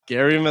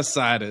Gary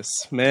Mositis.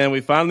 Man,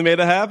 we finally made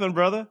it happen,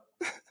 brother.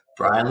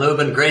 Brian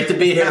Lubin, great to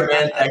be here,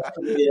 man.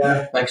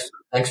 Thanks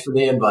for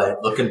the invite.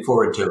 Looking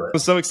forward to it. I'm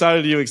so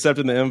excited you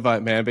accepted the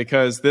invite, man,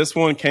 because this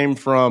one came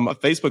from a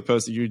Facebook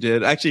post that you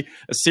did. Actually,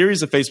 a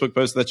series of Facebook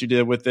posts that you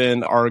did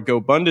within our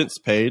GoBundance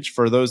page.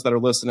 For those that are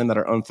listening that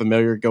are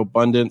unfamiliar,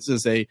 GoBundance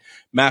is a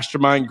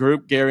mastermind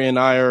group Gary and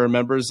I are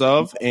members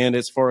of, and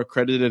it's for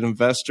accredited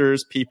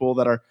investors, people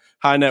that are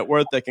high net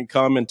worth that can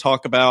come and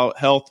talk about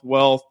health,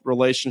 wealth,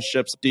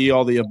 relationships,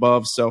 all the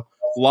above. So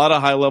a lot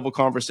of high level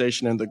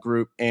conversation in the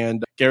group.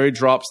 And Gary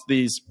drops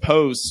these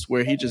posts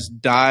where he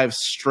just dives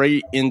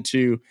straight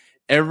into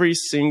every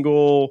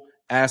single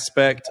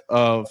aspect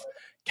of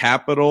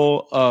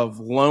capital, of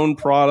loan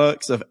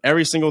products, of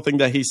every single thing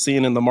that he's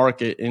seen in the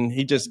market. And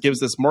he just gives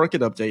this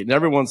market update. And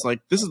everyone's like,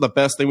 this is the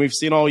best thing we've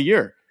seen all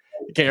year.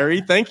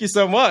 Gary, thank you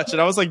so much.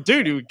 And I was like,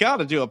 dude, we got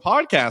to do a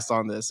podcast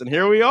on this. And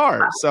here we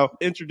are. So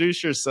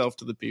introduce yourself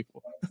to the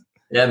people.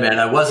 Yeah, man,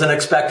 I wasn't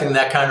expecting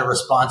that kind of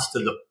response to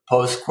the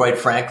post, quite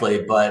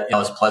frankly, but I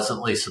was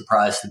pleasantly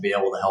surprised to be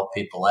able to help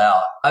people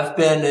out. I've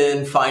been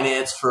in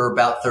finance for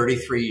about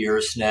 33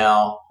 years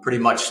now. Pretty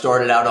much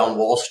started out on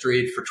Wall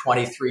Street for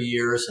 23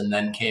 years and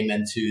then came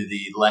into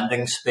the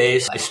lending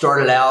space. I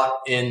started out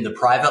in the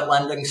private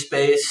lending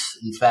space.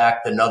 In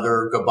fact,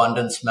 another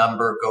GoBundance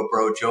member,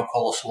 GoBro Joe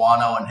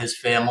Colaswano and his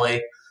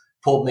family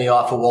pulled me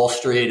off of Wall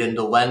Street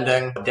into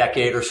lending a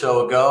decade or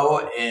so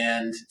ago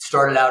and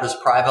started out as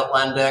private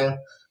lending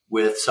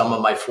with some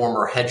of my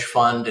former hedge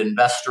fund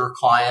investor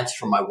clients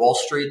from my Wall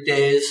Street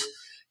days.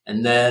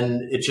 And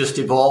then it just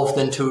evolved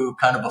into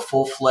kind of a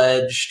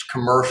full-fledged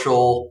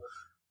commercial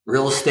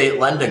real estate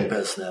lending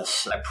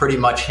business. I pretty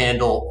much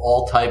handle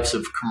all types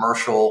of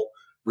commercial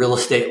real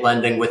estate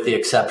lending with the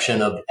exception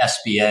of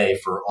SBA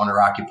for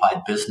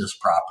owner-occupied business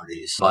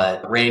properties,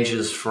 but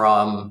ranges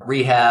from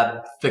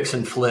rehab, fix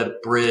and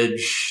flip,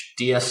 bridge,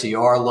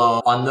 DSCR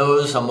loan. On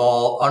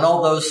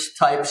all those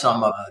types,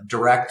 I'm a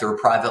direct or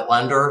private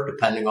lender,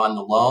 depending on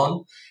the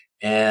loan.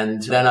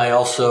 And then I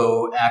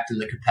also act in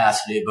the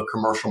capacity of a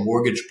commercial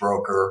mortgage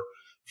broker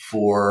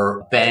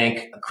for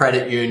bank,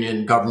 credit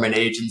union, government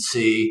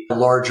agency,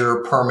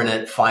 larger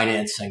permanent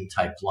financing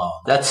type loan.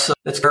 That's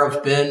where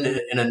I've been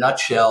in a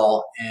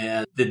nutshell.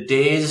 And the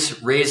days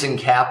raising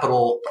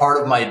capital,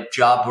 part of my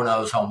job when I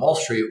was on Wall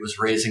Street was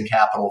raising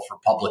capital for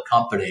public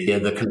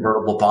companies, the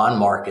convertible bond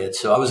market.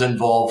 So I was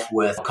involved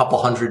with a couple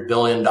 $100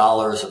 billion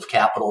of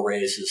capital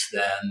raises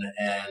then.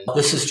 And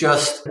this is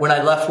just, when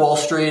I left Wall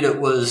Street, it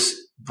was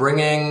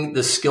bringing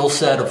the skill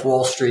set of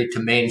Wall Street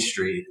to Main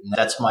Street. And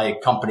that's my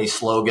company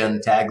slogan,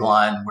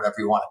 tagline, whatever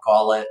you want to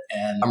call it.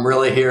 And I'm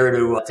really here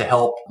to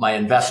help my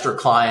investor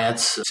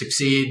clients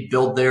succeed,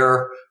 build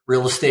their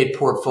real estate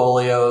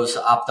portfolios,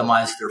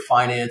 optimize their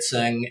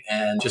financing,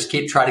 and just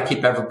try to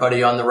keep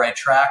everybody on the right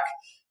track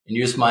and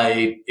use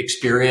my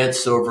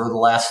experience over the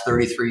last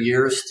 33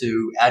 years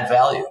to add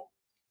value.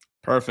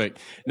 Perfect.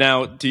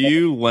 Now, do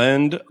you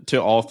lend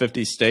to all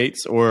 50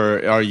 states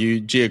or are you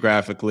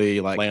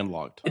geographically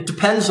landlocked? It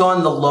depends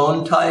on the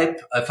loan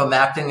type. If I'm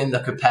acting in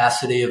the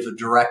capacity of a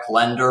direct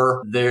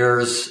lender,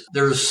 there's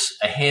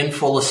a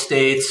handful of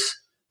states,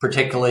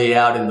 particularly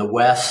out in the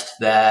West,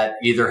 that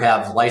either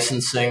have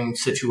licensing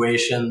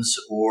situations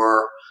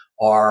or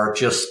are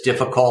just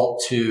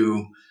difficult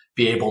to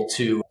be able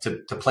to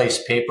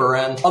place paper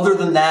in. Other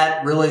than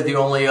that, really the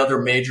only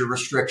other major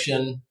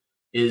restriction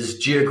is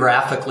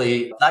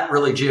geographically, not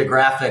really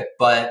geographic,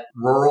 but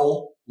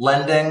rural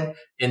lending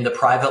in the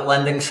private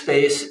lending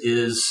space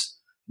is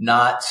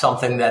not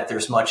something that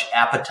there's much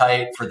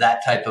appetite for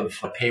that type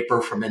of paper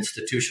from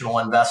institutional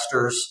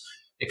investors,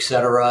 et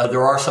cetera.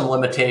 There are some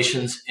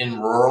limitations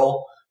in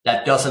rural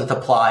that doesn't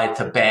apply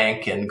to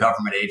bank and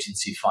government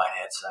agency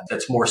financing.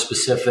 That's more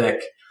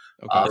specific.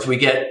 Okay. As we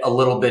get a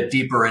little bit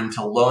deeper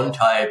into loan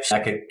types,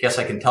 I guess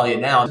I can tell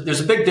you now,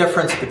 there's a big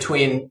difference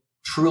between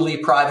truly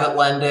private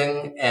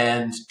lending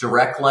and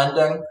direct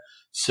lending.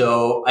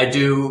 So I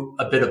do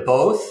a bit of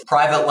both.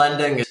 Private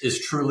lending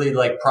is truly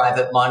like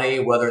private money,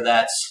 whether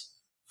that's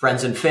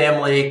friends and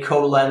family,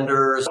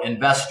 co-lenders,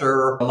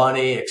 investor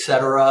money,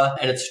 etc.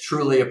 And it's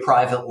truly a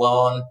private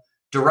loan.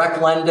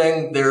 Direct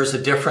lending, there's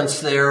a difference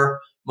there.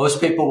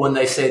 Most people, when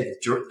they say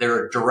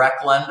they're a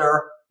direct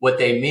lender, what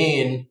they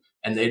mean,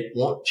 and they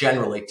won't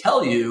generally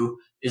tell you,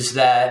 is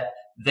that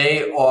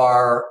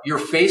you're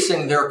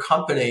facing their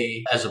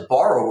company as a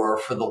borrower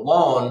for the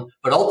loan,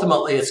 but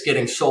ultimately it's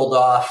getting sold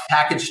off,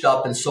 packaged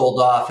up and sold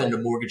off into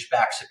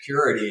mortgage-backed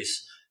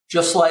securities,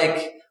 just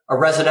like a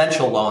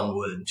residential loan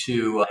would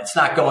it's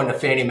not going to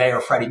Fannie Mae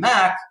or Freddie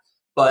Mac,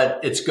 but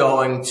it's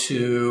going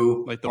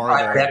to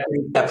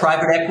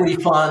private equity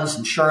funds,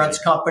 insurance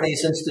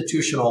companies,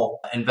 institutional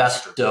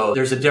investors. So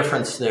there's a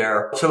difference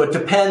there. So it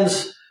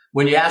depends.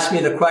 When you ask me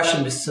the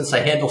question, since I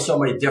handle so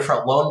many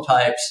different loan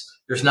types,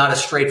 there's not a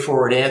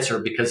straightforward answer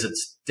because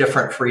it's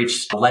different for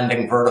each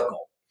lending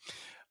vertical.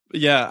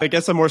 Yeah, I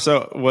guess I more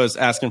so was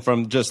asking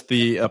from just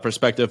the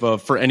perspective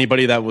of for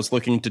anybody that was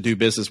looking to do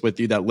business with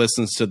you that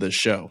listens to this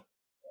show.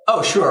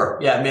 Oh, sure.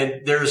 Yeah. I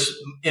mean,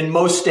 in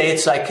most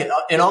states,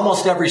 in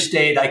almost every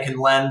state I can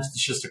lend.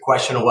 It's just a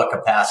question of what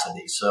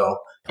capacity. So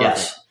Perfect.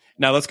 Yes.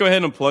 Now let's go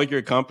ahead and plug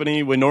your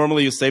company. We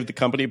normally save the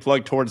company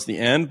plug towards the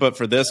end, but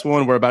for this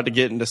one, we're about to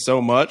get into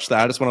so much that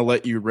I just want to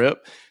let you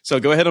rip. So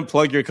go ahead and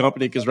plug your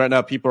company, because right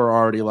now people are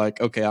already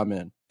like, okay, I'm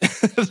in.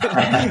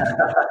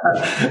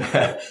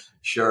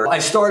 Sure. I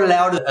started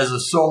out as a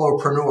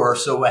solopreneur,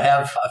 so I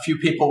have a few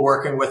people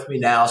working with me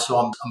now. So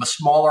I'm a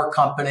smaller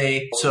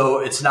company. So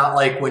it's not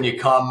like when you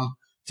come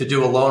to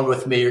do a loan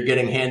with me, you're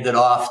getting handed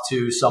off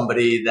to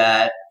somebody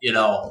that,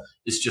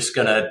 is just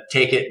going to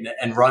take it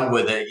and run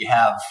with it. You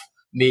have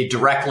me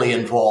directly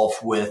involved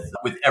with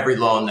every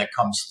loan that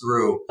comes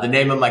through. The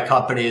name of my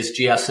company is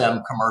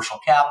GSM Commercial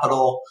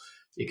Capital.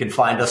 You can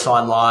find us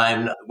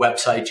online,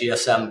 website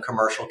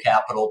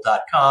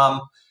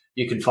gsmcommercialcapital.com.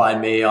 You can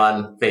find me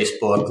on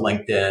Facebook,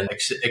 LinkedIn,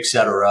 et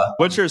cetera.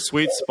 What's your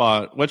sweet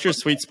spot?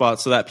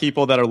 So that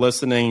people that are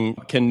listening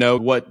can know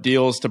what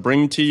deals to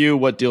bring to you,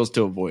 what deals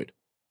to avoid?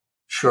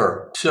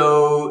 Sure.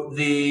 So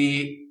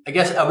I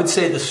guess I would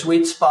say the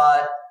sweet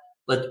spot,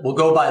 we'll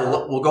go by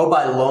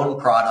loan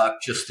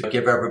product just to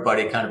give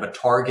everybody kind of a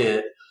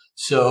target.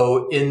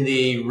 So in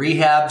the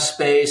rehab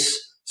space,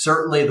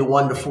 certainly the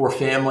 1 to 4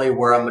 family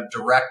where I'm a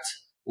direct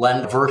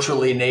lend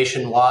virtually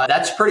nationwide.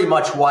 That's pretty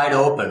much wide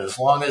open. As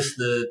long as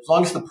the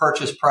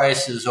purchase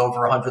price is over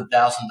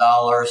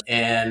 $100,000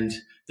 and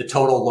the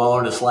total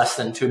loan is less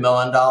than $2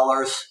 million,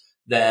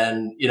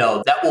 then,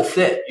 that will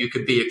fit. You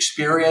could be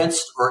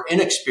experienced or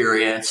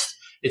inexperienced.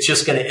 It's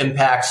just going to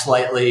impact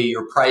slightly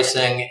your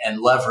pricing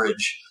and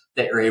leverage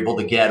that you're able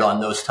to get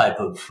on those type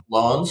of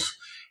loans.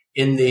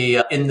 In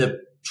the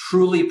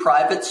truly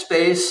private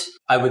space,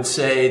 I would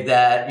say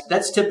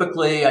that's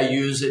typically, I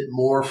use it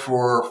more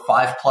for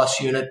 5+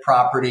 unit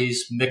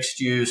properties, mixed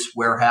use,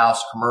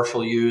 warehouse,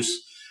 commercial use,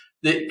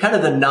 the kind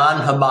of the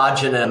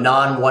non-homogeneous,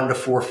 non-1 to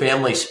 4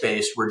 family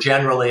space where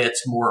generally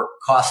it's more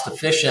cost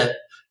efficient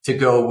to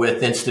go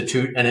with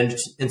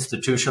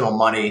institutional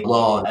money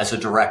loan as a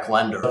direct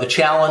lender. The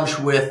challenge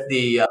with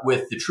the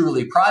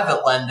truly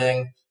private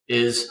lending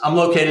is I'm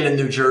located in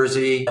New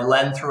Jersey. I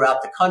lend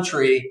throughout the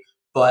country,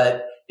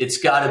 but it's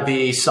got to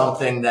be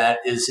something that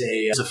is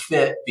a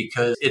fit,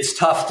 because it's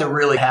tough to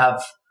really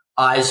have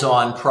eyes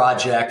on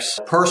projects,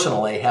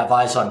 personally have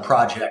eyes on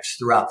projects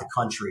throughout the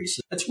country. So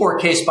it's more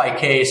case by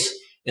case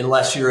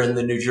unless you're in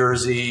the New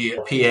Jersey,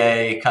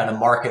 PA kind of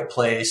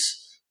marketplace.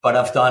 But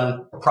I've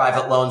done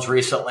private loans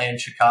recently in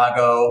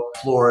Chicago,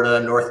 Florida,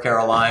 North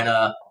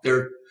Carolina.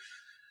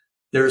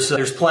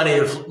 There's plenty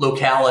of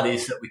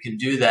localities that we can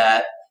do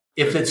that.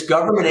 If it's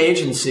government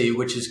agency,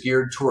 which is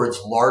geared towards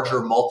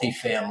larger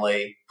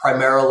multifamily,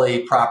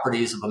 primarily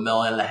properties of $1.5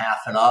 million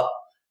and up,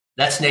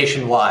 that's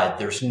nationwide.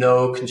 There's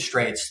no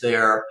constraints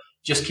there.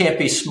 Just can't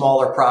be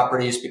smaller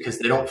properties because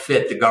they don't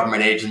fit the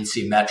government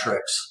agency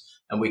metrics,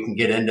 and we can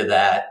get into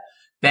that.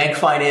 Bank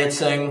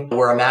financing,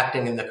 where I'm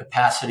acting in the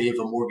capacity of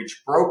a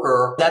mortgage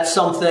broker, that's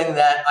something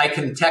that I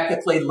can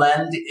technically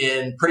lend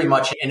in pretty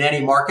much in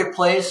any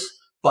marketplace.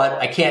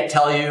 But I can't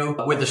tell you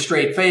with a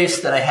straight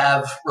face that I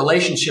have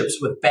relationships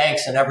with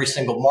banks in every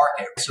single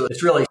market. So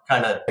it's really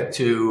kind of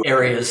to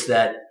areas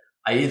that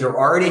I either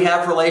already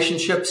have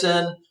relationships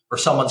in or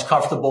someone's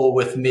comfortable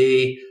with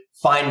me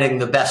finding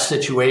the best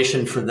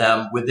situation for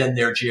them within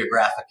their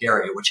geographic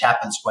area, which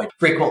happens quite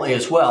frequently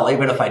as well,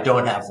 even if I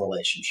don't have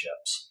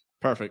relationships.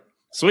 Perfect.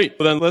 Sweet.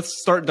 Well, then let's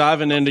start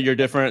diving into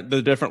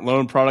the different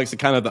loan products and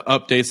kind of the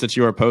updates that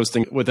you are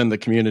posting within the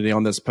community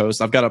on this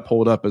post. I've got it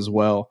pulled up as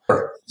well.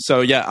 Sure.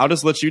 So yeah, I'll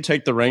just let you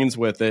take the reins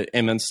with it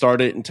and then start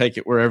it and take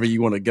it wherever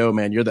you want to go,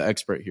 man. You're the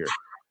expert here.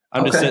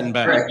 I'm just sitting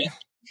back. Great.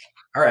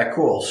 All right,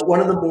 cool. So why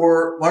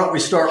don't we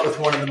start with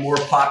one of the more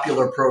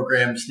popular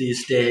programs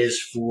these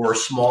days for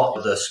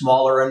the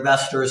smaller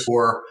investors,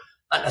 or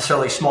not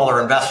necessarily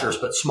smaller investors,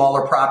 but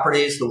smaller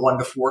properties, the 1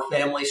 to 4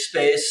 family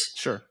space.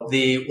 Sure.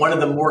 One of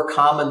the more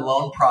common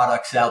loan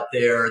products out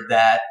there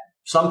that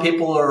some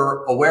people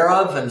are aware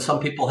of and some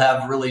people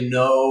have really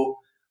no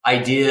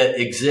idea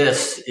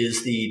exists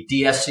is the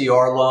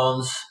DSCR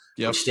loans,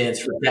 which stands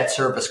for debt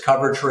service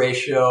coverage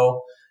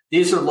ratio.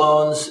 These are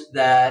loans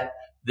that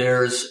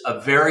there's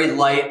a very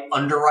light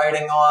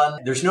underwriting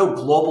on. There's no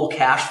global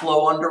cash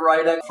flow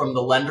underwriting from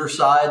the lender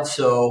side.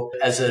 So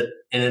as an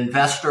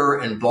investor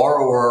and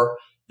borrower,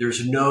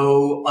 there's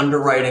no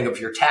underwriting of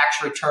your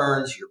tax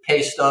returns, your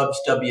pay stubs,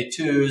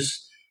 W-2s,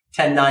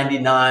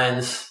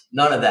 1099s,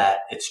 none of that.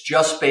 It's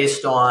just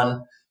based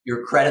on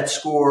your credit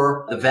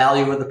score, the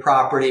value of the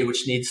property,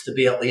 which needs to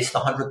be at least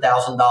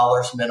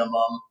 $100,000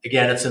 minimum.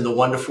 Again, it's in the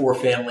 1 to 4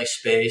 family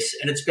space,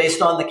 and it's based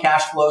on the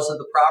cash flows of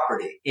the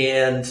property.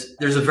 And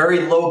there's a very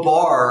low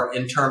bar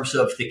in terms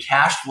of the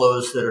cash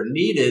flows that are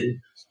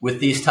needed with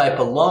these type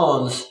of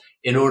loans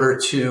in order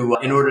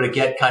to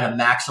get kind of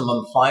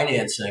maximum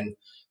financing.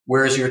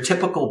 Whereas your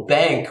typical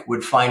bank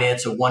would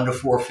finance a 1 to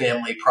 4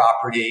 family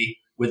property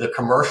with a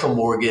commercial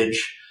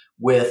mortgage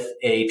with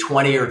a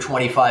 20 or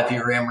 25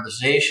 year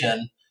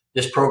amortization.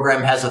 This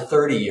program has a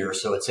 30-year,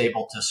 so it's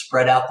able to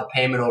spread out the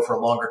payment over a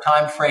longer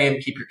time frame,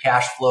 keep your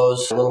cash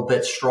flows a little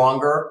bit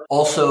stronger.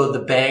 Also, the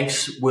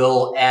banks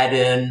will add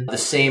in the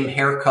same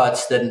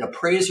haircuts that an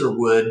appraiser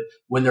would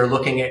when they're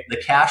looking at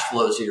the cash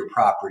flows of your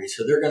property.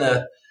 So they're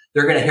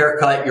going to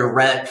haircut your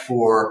rent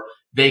for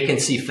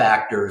vacancy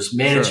factors,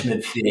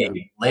 management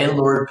fee,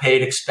 landlord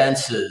paid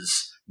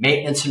expenses,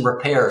 maintenance and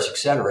repairs, et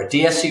cetera.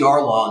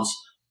 DSCR loans,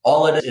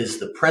 all it is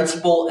the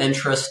principal,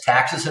 interest,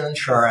 taxes, and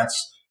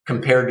insurance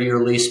compared to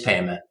your lease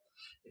payment.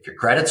 If your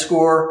credit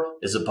score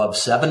is above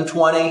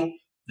 720,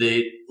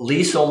 the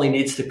lease only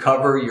needs to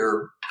cover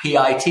your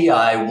PITI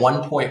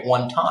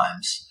 1.1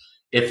 times.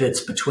 If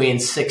it's between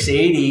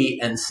 680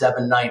 and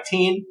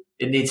 719,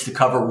 it needs to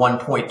cover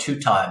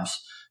 1.2 times.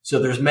 So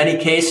there's many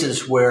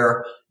cases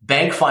where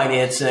bank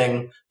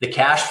financing, the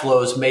cash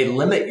flows may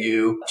limit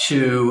you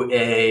to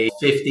a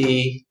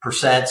 50%,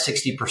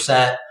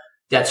 60%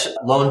 that's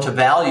loan to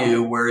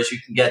value, whereas you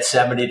can get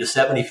 70 to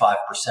 75%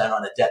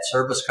 on a debt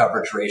service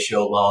coverage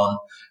ratio loan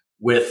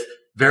with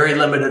very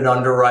limited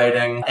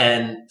underwriting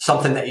and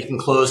something that you can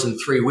close in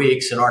 3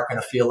 weeks and aren't going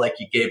to feel like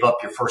you gave up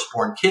your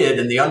firstborn kid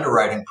in the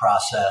underwriting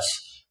process.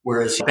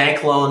 Whereas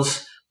bank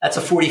loans, that's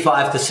a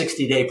 45 to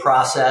 60 day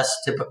process,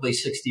 typically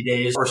 60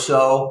 days or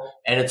so,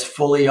 and it's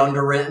fully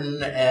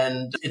underwritten.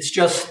 And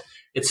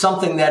it's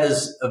something that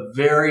is a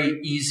very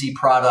easy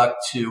product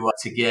to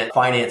get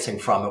financing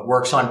from. It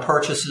works on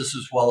purchases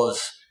as well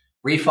as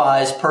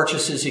refis.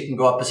 Purchases, you can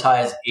go up as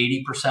high as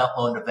 80%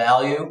 loan to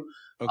value.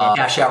 Okay.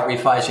 Cash out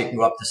refis, you can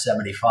go up to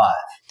 75.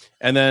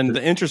 And then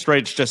the interest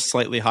rate's just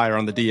slightly higher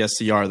on the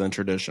DSCR than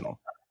traditional.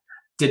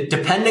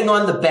 Depending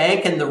on the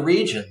bank and the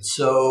region.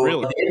 So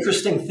really? The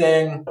interesting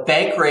thing,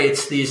 bank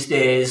rates these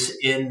days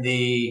in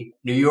the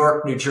New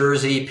York, New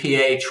Jersey,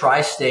 PA,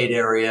 tri-state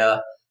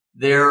area,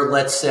 they're,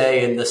 let's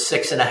say, in the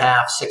 6.5,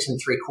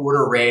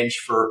 6.75 range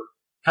for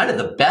kind of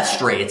the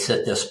best rates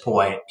at this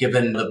point,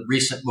 given the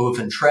recent move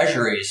in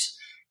treasuries.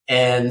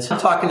 And I'm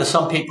talking to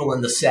some people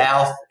in the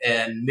South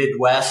and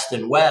Midwest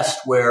and West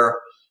where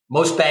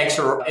most banks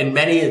are, in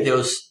many of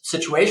those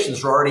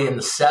situations, are already in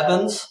the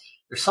 7s.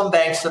 There's some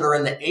banks that are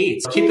in the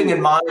 8s. Keeping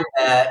in mind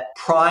that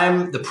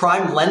the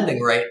prime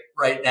lending rate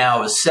right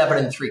now is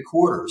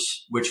 7.75,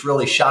 which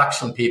really shocks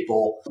some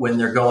people when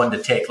they're going to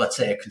take, let's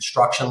say, a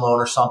construction loan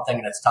or something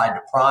and it's tied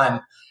to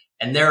prime.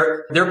 And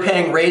they're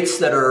paying rates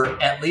that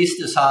are at least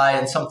as high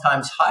and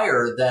sometimes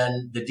higher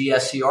than the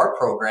DSCR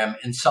program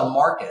in some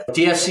markets.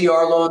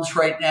 DSCR loans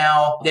right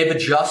now, they've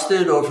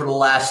adjusted over the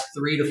last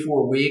 3 to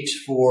 4 weeks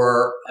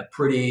for a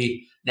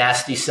pretty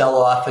nasty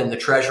sell-off in the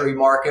treasury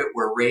market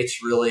where rates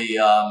really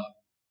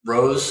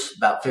rose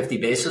about 50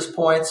 basis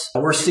points.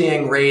 We're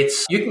seeing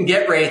rates, you can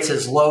get rates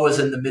as low as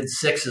in the mid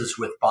 6s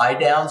with buy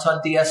downs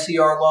on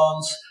DSCR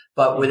loans,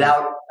 but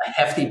without a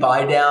hefty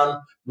buy down,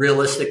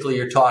 realistically,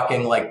 you're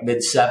talking like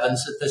mid 7s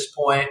at this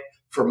point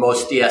for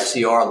most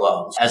DSCR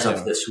loans as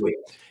of this week.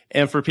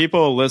 And for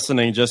people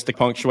listening, just to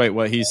punctuate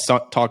what he's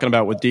talking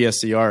about with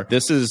DSCR,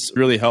 this is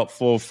really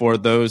helpful for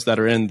those that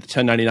are in the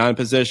 1099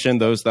 position,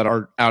 those that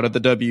are out of the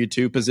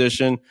W-2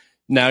 position.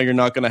 Now you're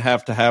not going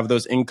to have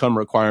those income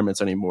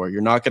requirements anymore.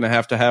 You're not going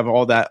to have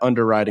all that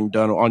underwriting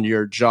done on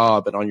your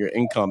job and on your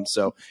income.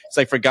 So it's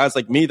like for guys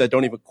like me that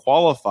don't even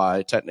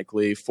qualify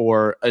technically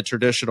for a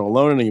traditional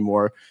loan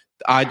anymore,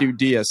 I do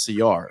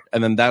DSCR.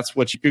 And then that's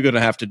what you're going to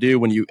have to do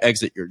when you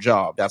exit your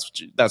job. That's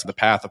the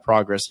path of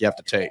progress you have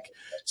to take.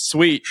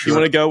 Sweet. Sure. You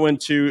want to go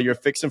into your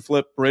fix and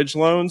flip bridge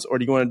loans, or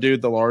do you want to do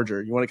the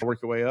larger? You want to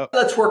work your way up?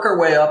 Let's work our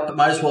way up.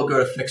 Might as well go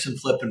to fix and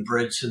flip and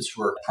bridge since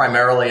we're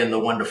primarily in the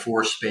 1 to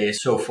 4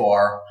 space so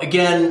far.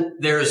 Again,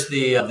 there's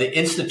the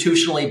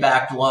institutionally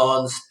backed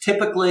loans.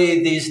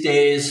 Typically these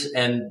days,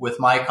 and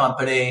with my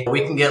company,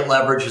 we can get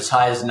leverage as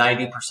high as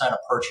 90% of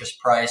purchase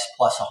price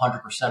plus 100%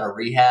 of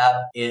rehab.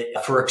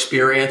 For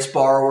experienced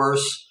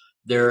borrowers,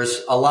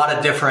 there's a lot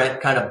of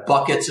different kind of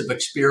buckets of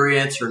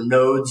experience or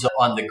nodes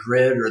on the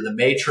grid or the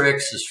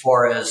matrix as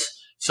far as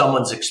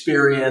someone's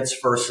experience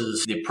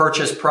versus the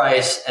purchase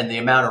price and the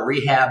amount of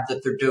rehab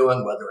that they're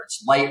doing, whether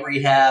it's light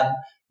rehab,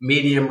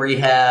 medium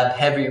rehab,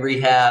 heavy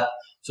rehab.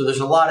 So there's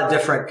a lot of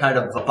different kind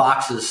of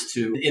boxes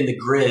in the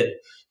grid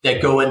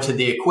that go into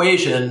the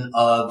equation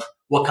of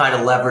what kind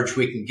of leverage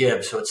we can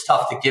give. So it's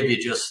tough to give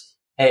you just,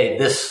 hey,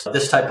 this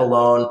type of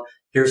loan,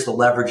 here's the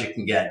leverage you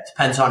can get. It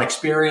depends on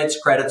experience,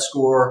 credit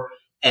score,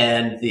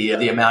 and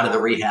the amount of the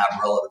rehab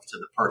relative to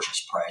the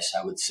purchase price,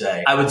 I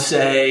would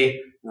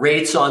say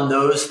rates on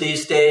those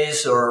these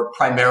days are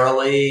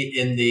primarily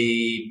in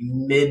the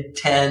mid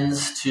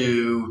 10s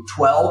to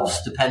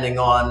 12s, depending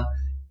on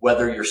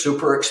whether you're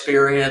super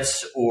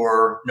experienced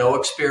or no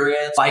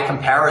experience. By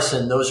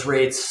comparison, those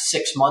rates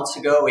 6 months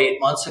ago, 8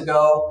 months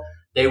ago,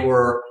 they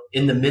were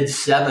in the mid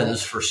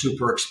 7s for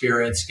super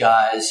experienced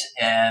guys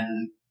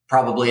and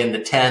probably in the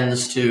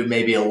 10s to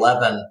maybe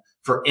 11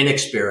 for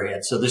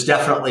inexperienced. So there's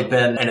definitely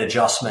been an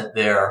adjustment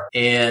there.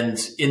 And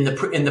in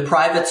the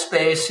private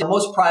space,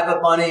 most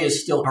private money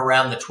is still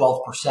around the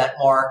 12%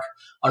 mark.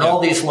 On all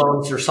these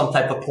loans, there's some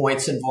type of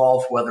points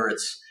involved, whether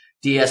it's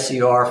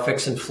DSCR,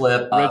 fix and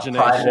flip, origination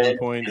private,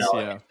 points,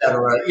 et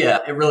cetera. Yeah,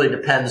 it really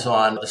depends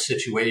on the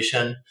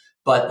situation.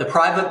 But the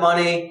private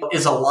money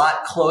is a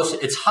lot closer.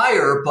 It's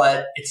higher,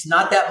 but it's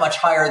not that much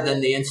higher than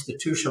the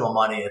institutional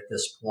money at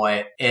this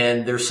point.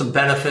 And there's some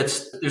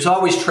benefits. There's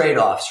always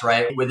trade-offs,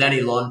 right, with any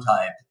loan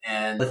type.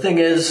 And the thing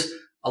is,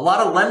 a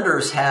lot of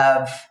lenders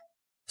have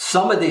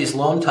some of these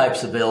loan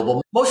types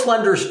available. Most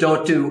lenders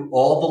don't do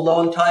all the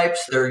loan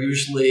types. They're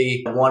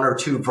usually one or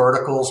two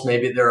verticals.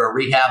 Maybe they're a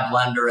rehab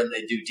lender and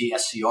they do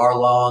DSCR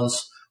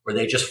loans, or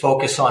they just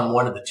focus on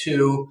one of the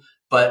two.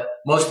 But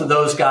most of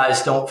those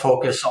guys don't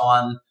focus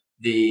on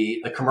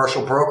the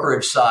commercial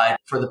brokerage side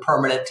for the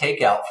permanent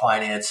takeout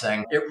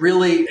financing. It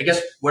really, I guess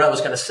what I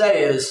was going to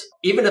say is,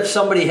 even if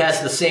somebody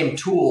has the same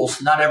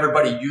tools, not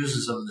everybody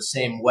uses them the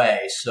same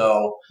way.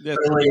 So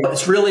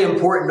it's really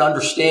important to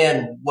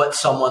understand what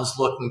someone's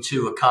looking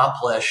to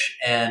accomplish.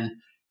 And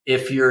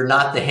if you're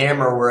not the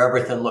hammer where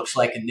everything looks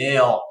like a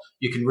nail,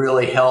 you can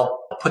really help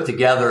put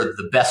together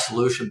the best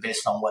solution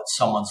based on what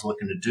someone's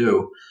looking to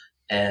do.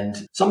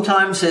 And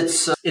sometimes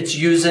it's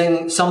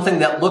using something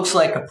that looks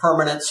like a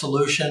permanent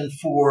solution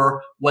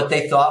for what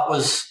they thought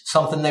was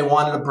something they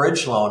wanted a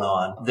bridge loan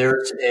on.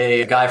 There's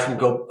a guy from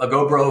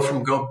GoBro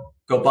from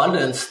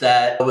GoBundance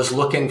that was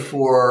looking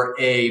for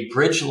a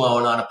bridge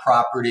loan on a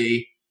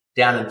property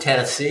down in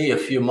Tennessee a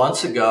few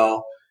months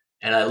ago.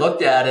 And I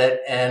looked at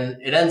it, and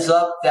it ends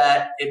up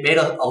that it made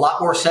a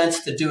lot more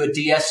sense to do a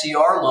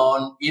DSCR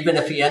loan, even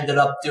if he ended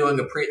up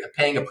doing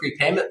paying a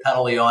prepayment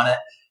penalty on it.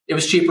 It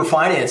was cheaper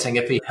financing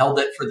if he held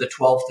it for the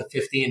 12 to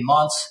 15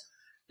 months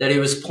that he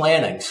was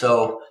planning.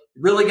 So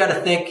you really got to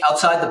think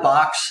outside the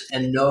box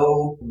and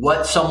know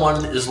what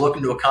someone is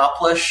looking to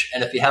accomplish.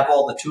 And if you have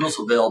all the tools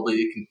available,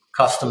 you can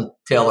custom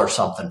tailor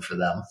something for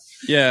them.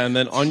 Yeah. And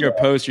then on your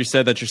post, you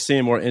said that you're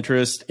seeing more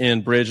interest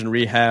in bridge and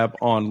rehab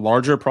on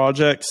larger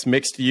projects,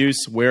 mixed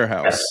use,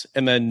 warehouse,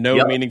 and then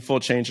no meaningful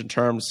change in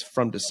terms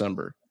from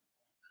December.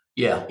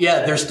 Yeah,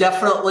 there's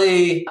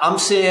definitely, I'm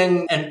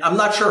seeing, and I'm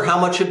not sure how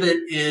much of it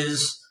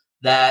is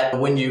that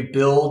when you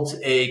build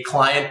a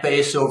client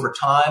base over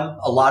time,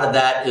 a lot of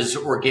that is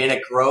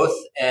organic growth.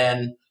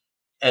 And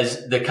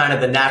as the kind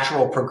of the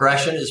natural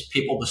progression is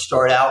people to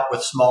start out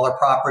with smaller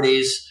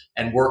properties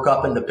and work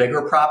up into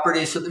bigger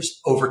properties. So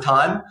there's over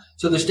time.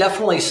 So there's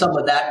definitely some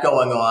of that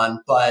going on,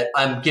 but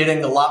I'm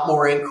getting a lot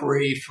more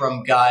inquiry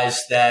from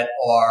guys that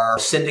are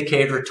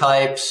syndicator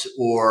types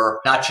or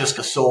not just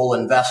a sole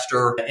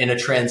investor in a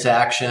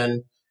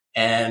transaction.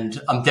 And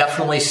I'm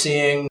definitely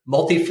seeing a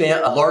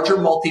larger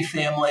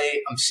multifamily.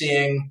 I'm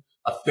seeing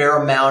a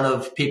fair amount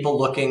of people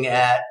looking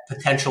at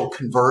potential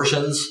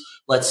conversions,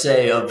 let's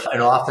say, of an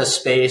office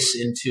space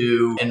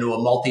into a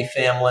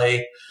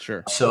multifamily.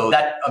 Sure. So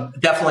that I'm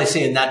definitely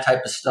seeing that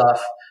type of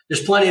stuff.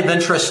 There's plenty of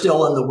interest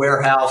still in the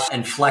warehouse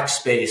and flex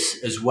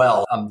space as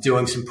well. I'm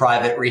doing some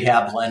private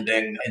rehab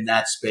lending in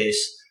that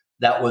space.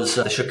 That was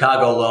the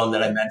Chicago loan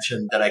that I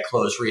mentioned that I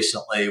closed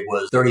recently,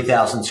 was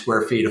 30,000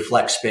 square feet of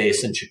flex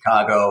space in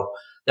Chicago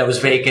that was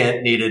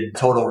vacant, needed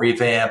total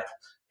revamp.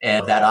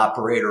 And that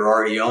operator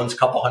already owns a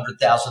couple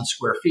 100,000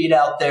 square feet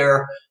out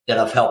there that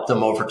I've helped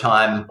them over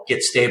time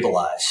get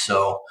stabilized.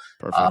 So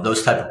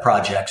those type of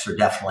projects are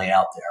definitely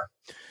out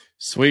there.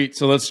 Sweet.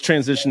 So let's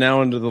transition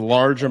now into the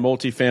larger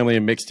multifamily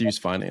and mixed use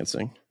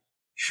financing.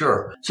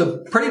 Sure.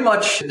 So pretty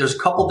much there's a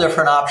couple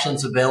different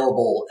options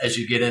available as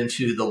you get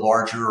into the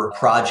larger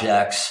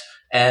projects.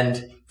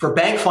 And for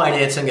bank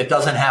financing, it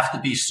doesn't have to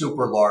be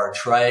super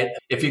large, right?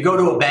 If you go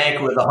to a bank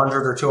with $100,000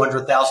 or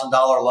 $200,000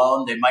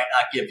 loan, they might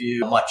not give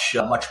you much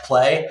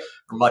play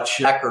or much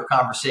check or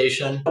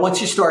conversation. Once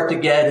you start to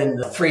get in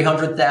the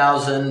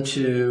 300,000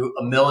 to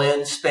 $1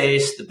 million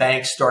space, the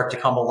banks start to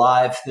come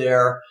alive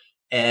there.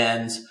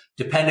 And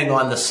depending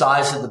on the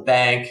size of the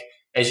bank,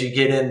 as you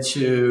get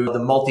into the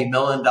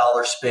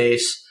multi-million-dollar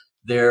space,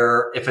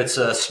 if it's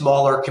a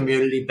smaller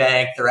community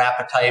bank, their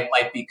appetite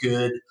might be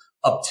good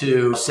up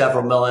to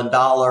several $1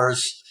 million.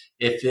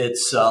 If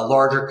it's a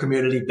larger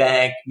community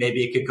bank,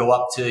 maybe it could go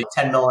up to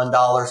 $10 million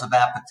of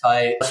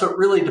appetite. So it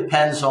really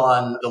depends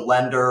on the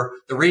lender.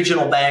 The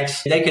regional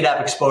banks, they could have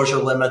exposure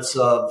limits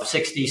of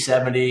 $60,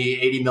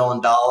 $70, $80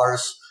 million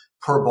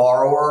per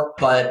borrower.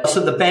 But so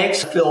the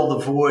banks fill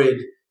the void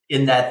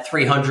in that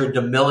 300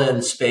 to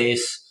million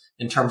space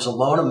in terms of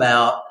loan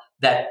amount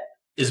that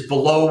is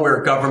below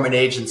where government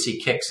agency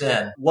kicks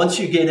in. Once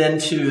you get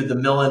into the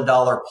 $1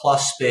 million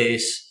plus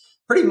space,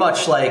 pretty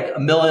much like $1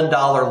 million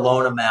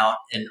loan amount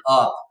and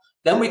up,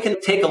 then we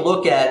can take a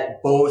look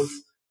at both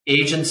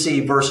agency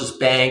versus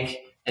bank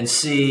and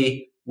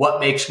see what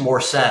makes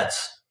more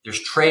sense.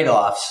 There's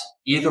trade-offs,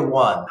 either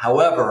one.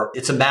 However,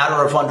 it's a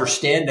matter of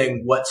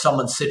understanding what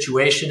someone's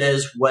situation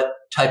is, what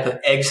type of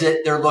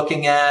exit they're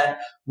looking at,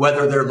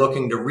 whether they're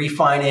looking to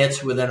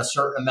refinance within a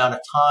certain amount of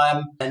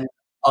time. And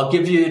I'll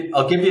give you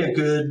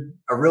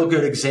a real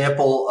good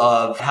example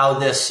of how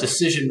this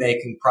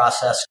decision-making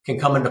process can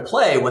come into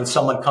play when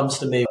someone comes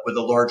to me with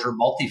a larger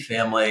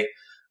multifamily.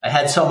 I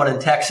had someone in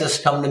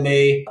Texas come to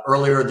me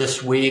earlier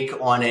this week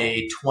on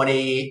a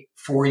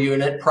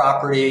 24-unit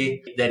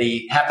property that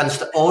he happens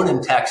to own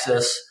in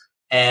Texas.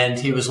 and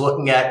he was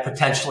looking at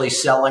potentially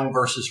selling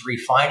versus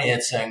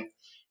refinancing.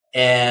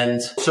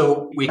 And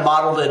so we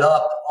modeled it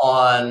up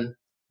on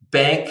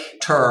bank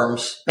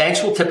terms.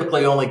 Banks will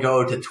typically only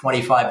go to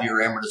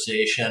 25-year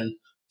amortization.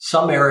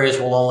 Some areas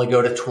will only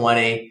go to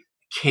 20.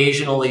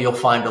 Occasionally, you'll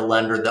find a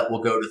lender that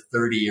will go to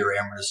 30-year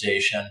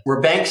amortization.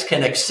 Where banks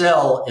can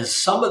excel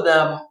is some of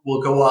them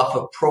will go off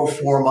of pro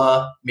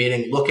forma,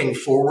 meaning looking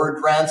forward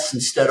rents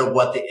instead of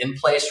what the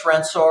in-place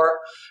rents are,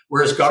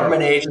 whereas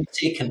government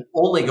agency can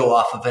only go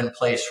off of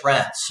in-place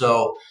rents.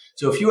 So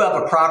if you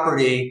have a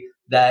property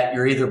that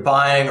you're either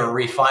buying or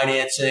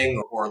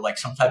refinancing or like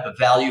some type of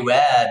value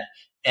add,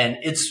 and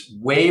it's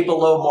way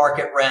below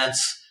market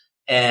rents,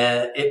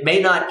 and it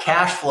may not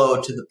cash flow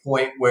to the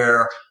point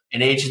where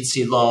an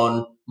agency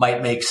loan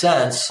might make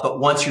sense, but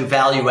once your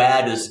value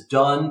add is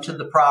done to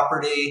the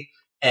property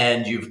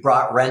and you've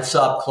brought rents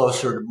up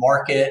closer to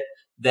market,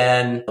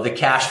 then the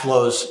cash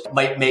flows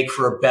might make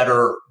for a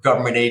better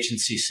government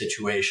agency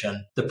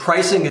situation. The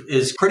pricing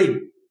is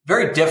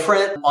very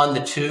different on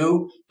the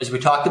two. As we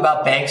talked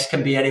about, banks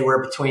can be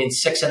anywhere between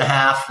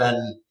 6.5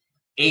 and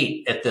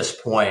 8 at this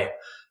point.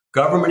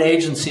 Government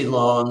agency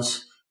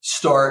loans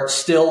start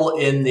still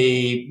in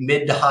the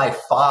mid to high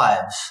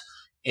 5s.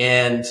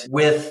 And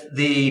with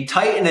the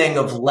tightening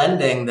of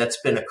lending that's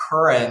been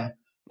occurring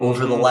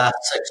over the last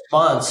 6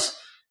 months,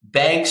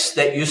 banks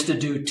that used to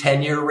do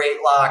 10-year rate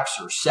locks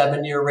or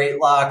 7-year rate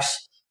locks,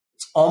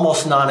 it's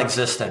almost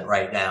non-existent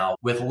right now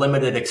with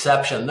limited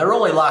exception. They're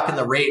only locking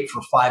the rate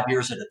for 5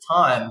 years at a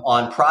time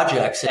on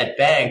projects at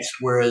banks,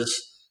 whereas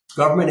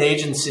government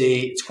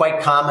agency, it's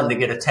quite common to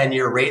get a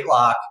 10-year rate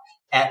lock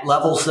at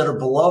levels that are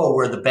below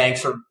where the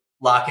banks are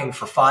locking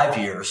for 5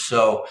 years.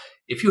 So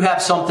if you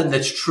have something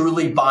that's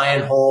truly buy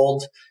and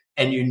hold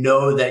and you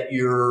know that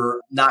you're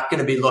not going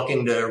to be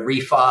looking to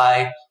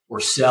refi or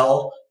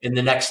sell in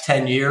the next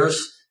 10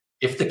 years,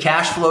 if the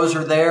cash flows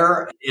are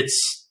there,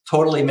 it's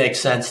totally makes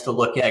sense to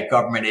look at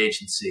government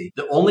agency.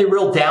 The only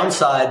real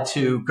downside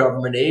to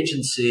government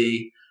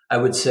agency, I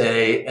would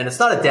say, and it's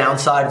not a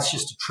downside, it's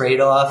just a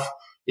trade-off,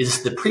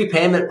 is the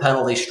prepayment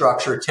penalty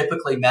structure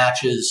typically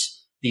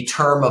matches the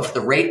term of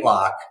the rate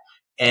lock.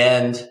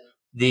 And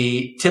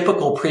the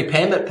typical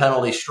prepayment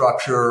penalty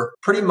structure,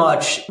 pretty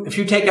much, if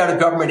you take out a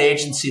government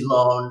agency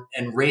loan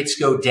and rates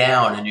go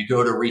down and you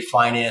go to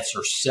refinance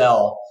or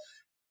sell,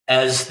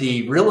 as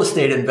the real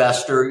estate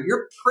investor,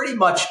 you're pretty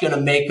much going to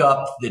make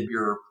up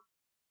your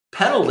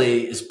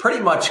penalty is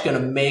pretty much going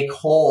to make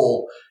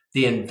whole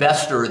the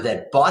investor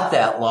that bought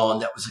that loan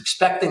that was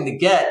expecting to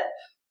get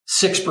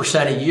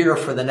 6% a year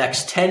for the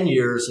next 10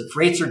 years. If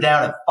rates are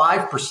down at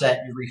 5%,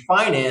 you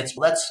refinance,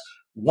 well, that's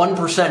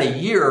 1% a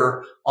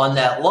year on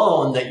that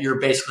loan that you're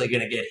basically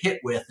going to get hit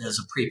with as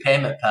a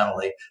prepayment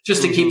penalty.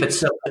 Just to keep it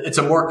simple, it's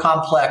a more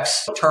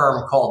complex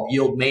term called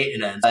yield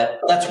maintenance.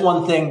 But that's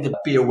one thing to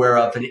be aware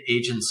of in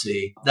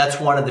agency. That's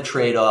one of the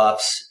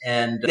trade-offs.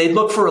 And they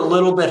look for a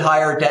little bit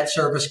higher debt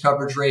service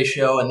coverage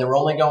ratio, and they're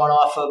only going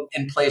off of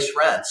in-place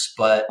rents.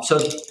 But so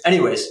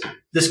anyways,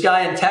 this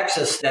guy in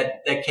Texas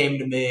that came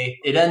to me,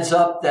 it ends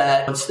up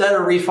that instead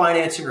of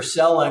refinancing or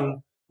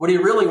selling, what he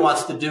really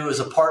wants to do is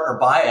a partner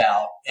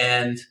buyout,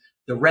 and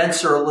the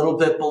rents are a little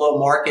bit below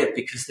market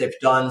because they've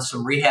done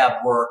some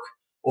rehab work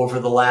over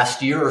the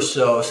last year or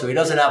so. So he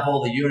doesn't have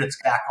all the units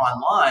back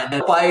online.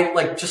 And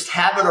by just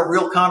having a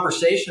real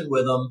conversation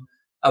with him,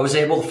 I was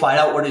able to find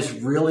out what he's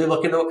really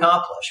looking to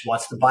accomplish. He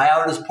wants to buy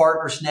out his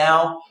partners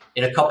now.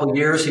 In a couple of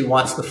years, he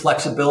wants the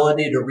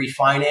flexibility to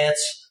refinance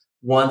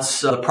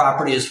once the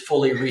property is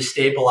fully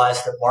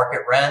restabilized at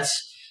market rents.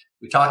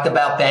 We talked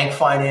about bank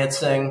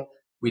financing.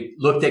 We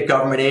looked at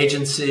government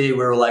agency. We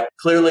were like,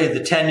 clearly the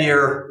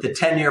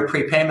 10-year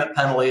prepayment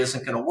penalty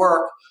isn't going to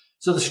work.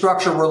 So the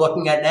structure we're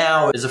looking at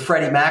now is a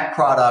Freddie Mac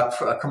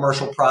product, a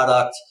commercial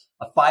product,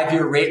 a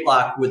 5-year rate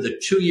lock with a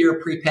 2-year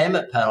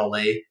prepayment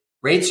penalty.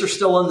 Rates are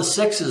still in the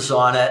 6s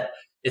on it.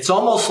 It's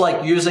almost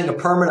like using a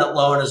permanent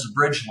loan as a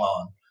bridge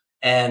loan,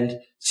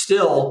 and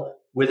still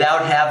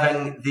without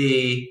having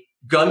the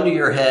gun to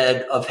your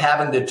head of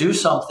having to do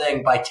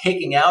something by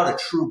taking out a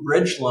true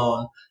bridge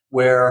loan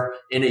where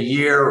in a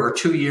year or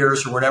 2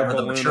 years or whatever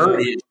the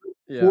maturity is,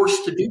 you're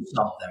forced to do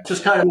something.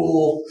 Just kind of a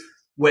cool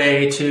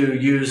way to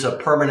use a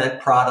permanent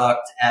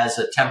product as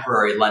a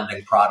temporary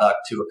lending product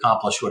to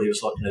accomplish what he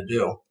was looking to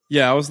do.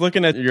 Yeah, I was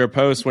looking at your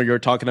post when you were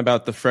talking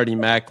about the Freddie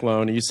Mac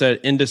loan. You said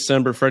in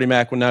December, Freddie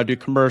Mac will now do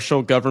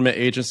commercial government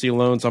agency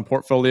loans on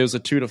portfolios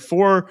of 2 to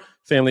 4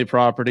 family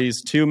properties.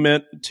 Is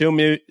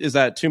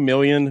that 2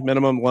 million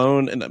minimum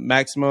loan and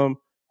maximum,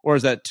 or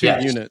is that 2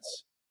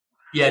 units?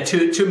 Yeah,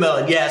 2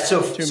 million. Yeah,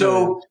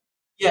 so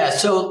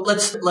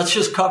let's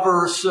just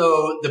cover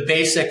the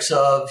basics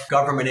of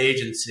government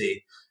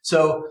agency.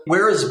 So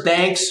whereas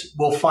banks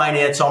will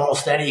finance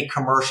almost any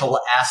commercial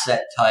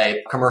asset type,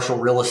 commercial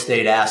real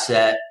estate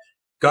asset,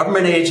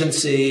 government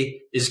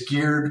agency is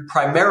geared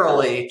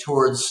primarily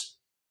towards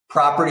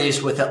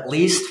properties with at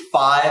least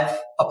 5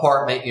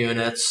 apartment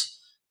units,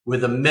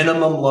 with a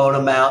minimum loan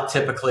amount,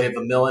 typically of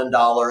 $1 million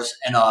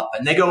and up,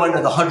 and they go into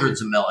the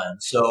hundreds of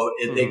millions. So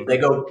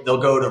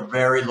they'll go to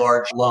very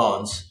large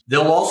loans.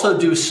 They'll also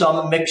do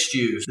some mixed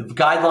use. The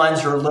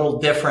guidelines are a little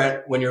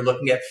different when you're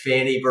looking at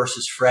Fannie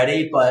versus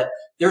Freddie, but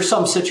there's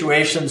some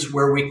situations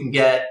where we can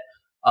get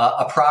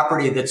a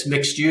property that's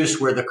mixed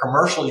use where the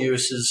commercial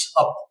use is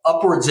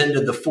upwards into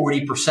the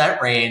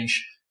 40%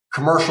 range,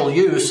 commercial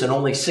use, and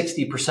only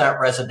 60%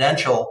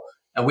 residential,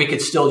 and we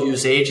could still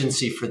use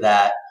agency for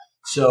that.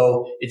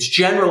 So it's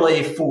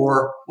generally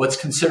for what's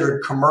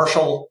considered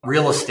commercial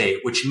real estate,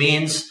 which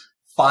means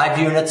 5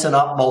 units and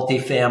up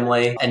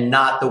multifamily and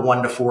not the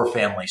 1 to 4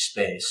 family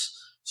space.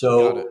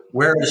 So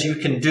whereas you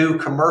can do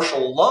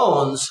commercial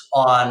loans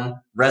on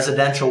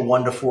residential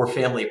 1 to 4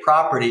 family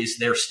properties,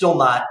 they're still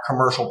not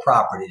commercial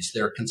properties.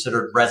 They're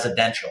considered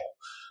residential.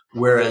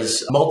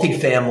 Whereas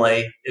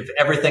multifamily, if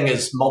everything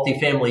is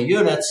multifamily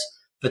units,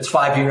 if it's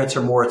 5 units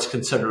or more, it's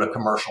considered a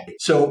commercial.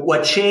 So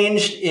what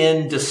changed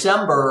in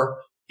December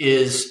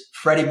is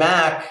Freddie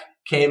Mac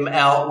came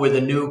out with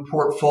a new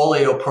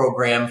portfolio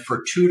program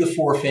for 2 to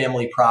 4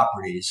 family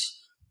properties.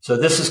 So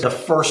this is the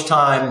first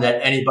time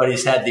that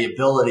anybody's had the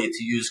ability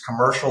to use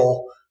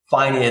commercial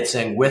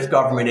financing with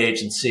government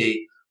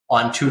agency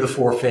on 2 to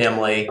 4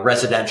 family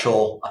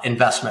residential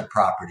investment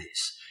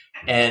properties.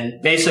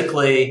 And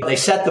basically they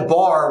set the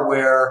bar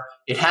where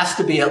it has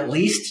to be at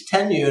least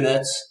 10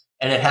 units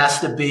and it has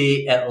to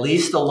be at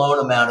least a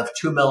loan amount of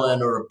 $2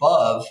 million or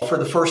above. For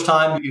the first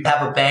time, you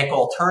have a bank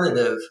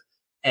alternative.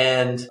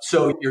 And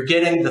so you're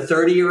getting the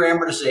 30-year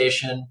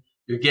amortization.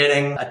 You're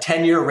getting a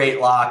 10-year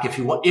rate lock if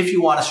you want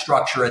to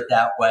structure it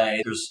that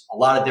way. There's a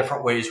lot of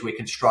different ways we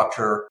can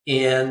structure.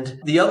 And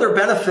the other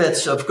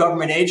benefits of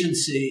government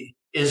agency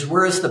is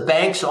whereas the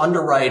banks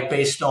underwrite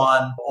based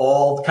on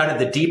all kind of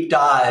the deep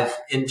dive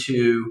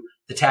into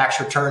the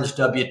tax returns,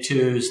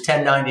 W-2s,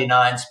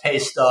 1099s, pay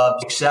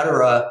stubs, et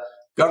cetera,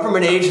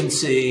 government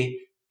agency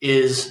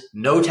is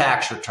no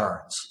tax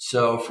returns.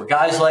 So for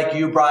guys like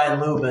you, Brian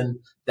Lubin,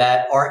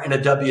 that aren't in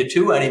a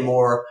W-2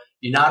 anymore,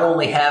 you not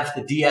only have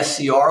the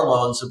DSCR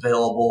loans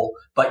available,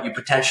 but you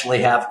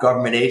potentially have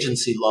government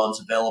agency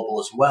loans available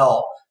as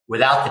well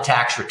without the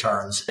tax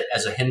returns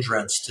as a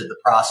hindrance to the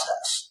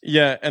process.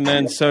 Yeah. And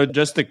then, so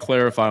just to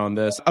clarify on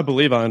this, I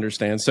believe I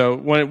understand. So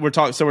when we're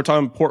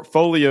talking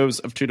portfolios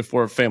of 2 to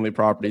 4 family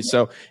properties.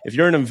 So if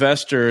you're an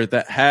investor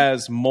that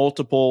has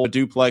multiple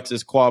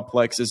duplexes,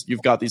 quadplexes,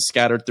 you've got these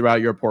scattered throughout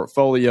your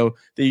portfolio,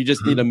 then you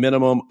just need a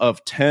minimum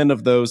of 10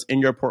 of those in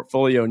your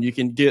portfolio and you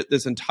can get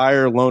this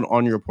entire loan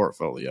on your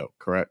portfolio,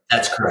 correct?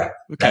 That's correct.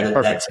 Okay,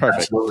 That's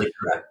absolutely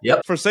correct.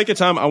 Yep. For sake of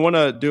time, I want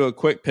to do a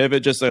quick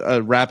pivot, just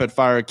a rapid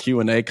fire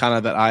Q&A kind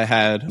of that I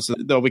had so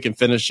that we can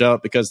finish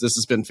up because this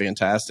has been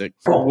fantastic.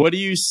 Cool. What do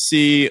you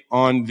see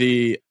on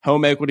the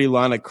home equity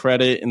line of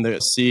credit in the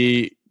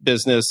C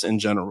business in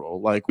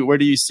general? Like, where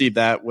do you see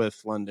that with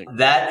lending?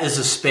 That is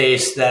a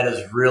space that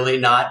is really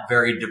not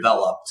very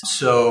developed.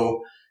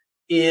 So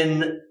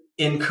in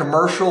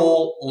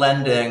commercial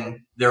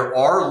lending, there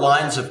are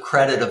lines of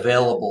credit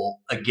available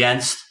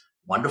against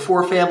 1 to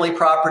 4 family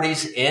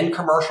properties and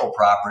commercial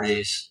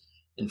properties.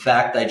 In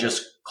fact, I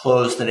just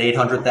closed an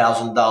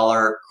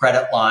 $800,000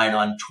 credit line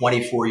on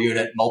 24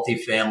 unit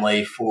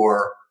multifamily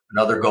for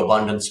another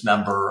GoBundance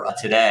member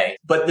today.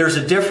 But there's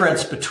a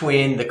difference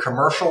between the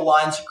commercial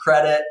lines of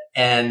credit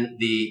and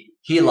the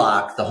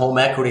HELOC, the home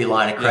equity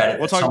line of credit.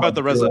 We'll talk about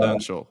the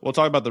residential.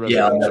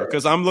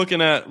 Because I'm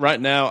looking at right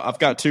now, I've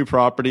got 2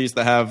 properties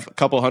that have a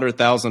couple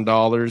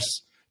 $100,000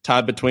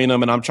 tied between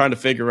them. And I'm trying to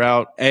figure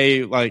out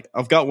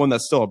I've got one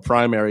that's still a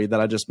primary that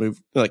I just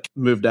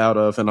moved out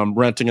of, and I'm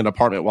renting an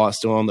apartment while I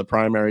still own the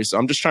primary. So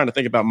I'm just trying to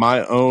think about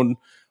my own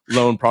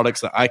loan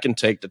products that I can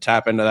take to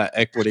tap into that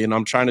equity. And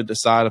I'm trying to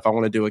decide if I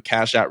want to do a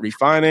cash out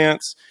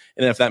refinance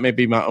and if that may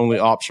be my only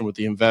option with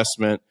the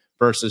investment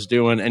versus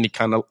doing any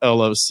kind of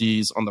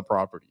LOCs on the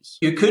properties.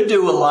 You could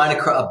do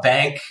a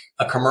bank,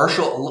 a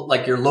commercial,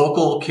 like your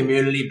local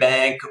community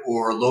bank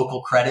or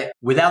local credit.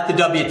 Without the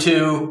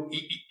W-2,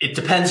 it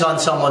depends on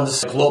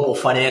someone's global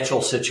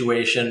financial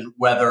situation,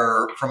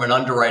 whether from an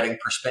underwriting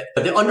perspective.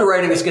 But the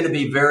underwriting is going to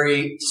be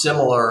very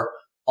similar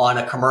on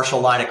a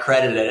commercial line of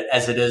credit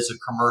as it is a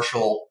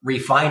commercial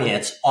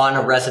refinance on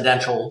a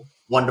residential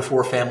 1 to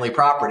 4 family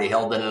property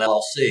held in an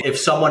LLC. If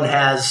someone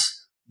has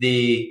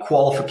the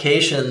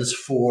qualifications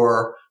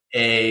for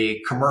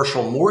a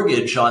commercial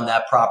mortgage on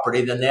that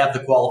property, then they have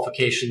the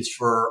qualifications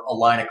for a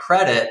line of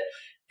credit.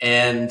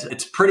 And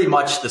it's pretty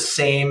much the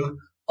same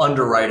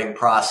underwriting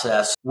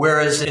process.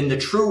 Whereas in the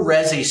true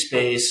resi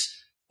space,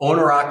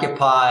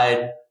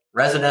 owner-occupied,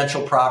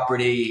 residential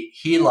property,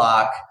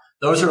 HELOC,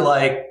 those are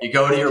like you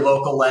go to your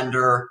local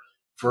lender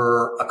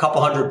for a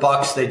couple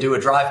 $100. They do a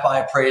drive-by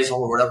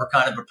appraisal or whatever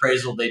kind of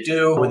appraisal they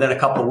do. Within a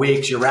couple of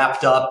weeks, you're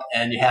wrapped up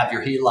and you have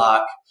your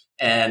HELOC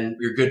and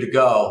you're good to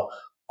go.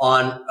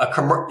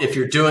 If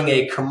you're doing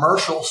a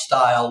commercial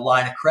style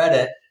line of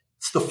credit,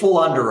 it's the full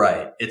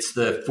underwrite. It's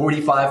the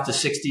 45 to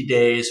 60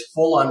 days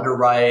full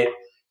underwrite.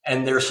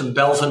 And there's some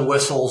bells and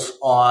whistles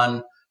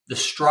on the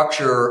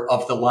structure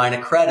of the line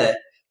of credit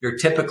They're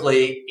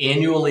typically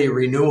annually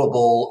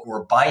renewable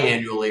or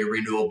biannually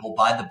renewable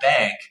by the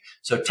bank.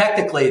 So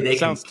technically they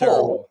can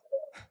pull.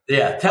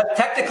 Yeah,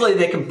 technically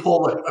they can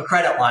pull a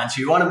credit line. So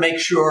you want to make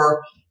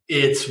sure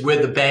it's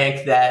with a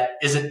bank that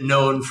isn't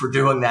known for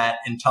doing that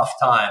in tough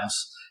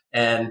times.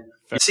 And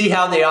you see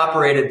how they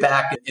operated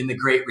back in the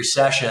Great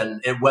Recession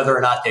and whether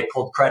or not they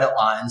pulled credit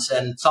lines.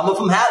 And some of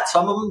them had,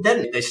 some of them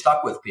didn't. They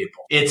stuck with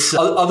people. It's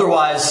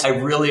otherwise, I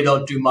really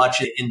don't do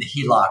much in the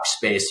HELOC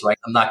space. So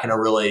I'm not going to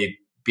really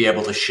be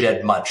able to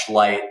shed much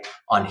light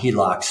on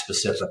HELOC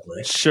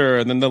specifically. Sure.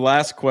 And then the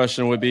last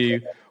question would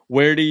be,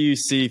 where do you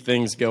see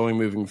things going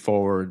moving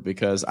forward?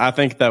 Because I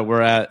think that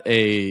we're at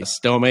a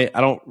stalemate.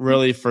 I don't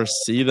really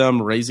foresee them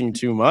raising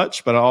too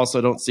much, but I also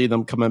don't see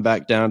them coming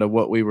back down to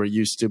what we were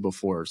used to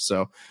before.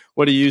 So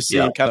what do you see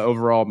in kind of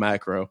overall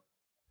macro?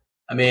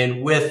 I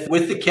mean, with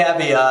the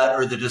caveat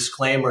or the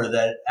disclaimer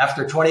that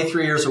after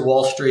 23 years of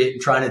Wall Street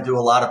and trying to do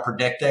a lot of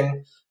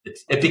predicting,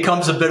 it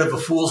becomes a bit of a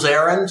fool's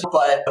errand.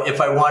 But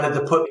if I wanted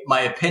to put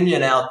my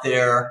opinion out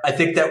there, I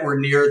think that we're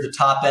near the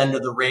top end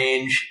of the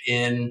range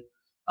in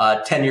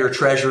 10-year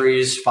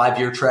treasuries,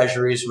 5-year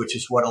treasuries, which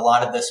is what a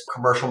lot of this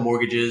commercial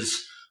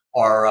mortgages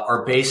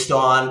are based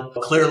on.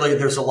 Clearly,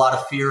 there's a lot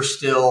of fear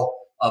still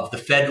of the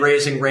Fed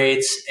raising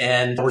rates,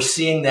 and we're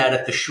seeing that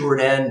at the short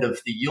end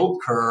of the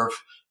yield curve.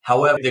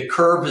 However, the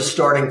curve is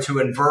starting to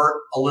invert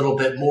a little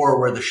bit more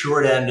where the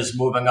short end is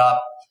moving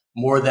up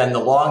more than the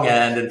long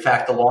end. In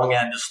fact, the long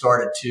end has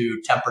started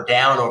to temper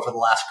down over the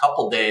last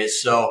couple of days.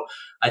 So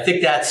I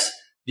think that's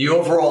the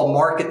overall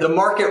market. The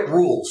market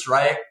rules,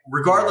 right?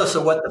 Regardless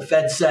of what the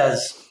Fed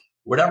says,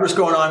 whatever's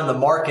going on in the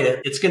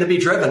market, it's going to be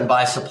driven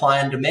by supply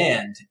and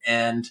demand.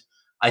 And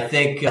I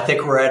think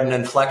we're at an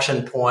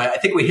inflection point. I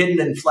think we hit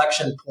an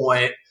inflection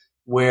point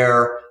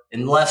where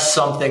unless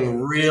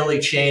something really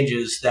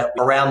changes, that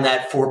around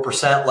that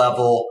 4%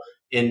 level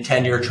in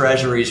 10-year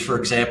treasuries, for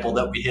example,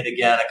 that we hit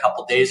again a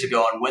couple days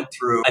ago and went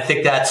through, I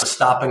think that's a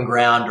stopping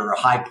ground or a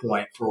high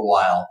point for a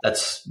while.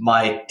 That's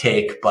my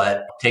take,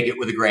 but take it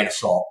with a grain of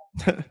salt.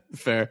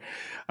 Fair.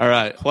 All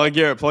right. Plug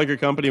your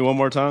company one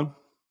more time.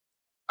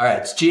 All right.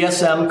 It's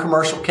GSM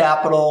Commercial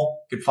Capital.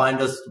 You can find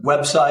us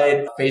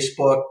website,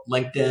 Facebook,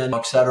 LinkedIn,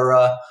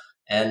 etc.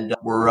 And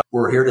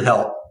we're here to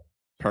help.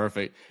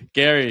 Perfect.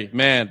 Gary,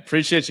 man,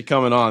 appreciate you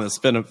coming on. It's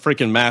been a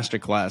freaking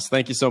masterclass.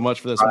 Thank you so much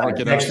for this.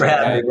 Thanks for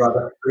having me,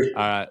 brother. All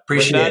right.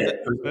 Appreciate it.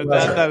 With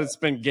that, it's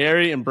been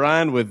Gary and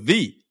Brian with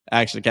the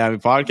Action Academy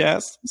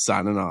podcast,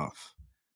 signing off.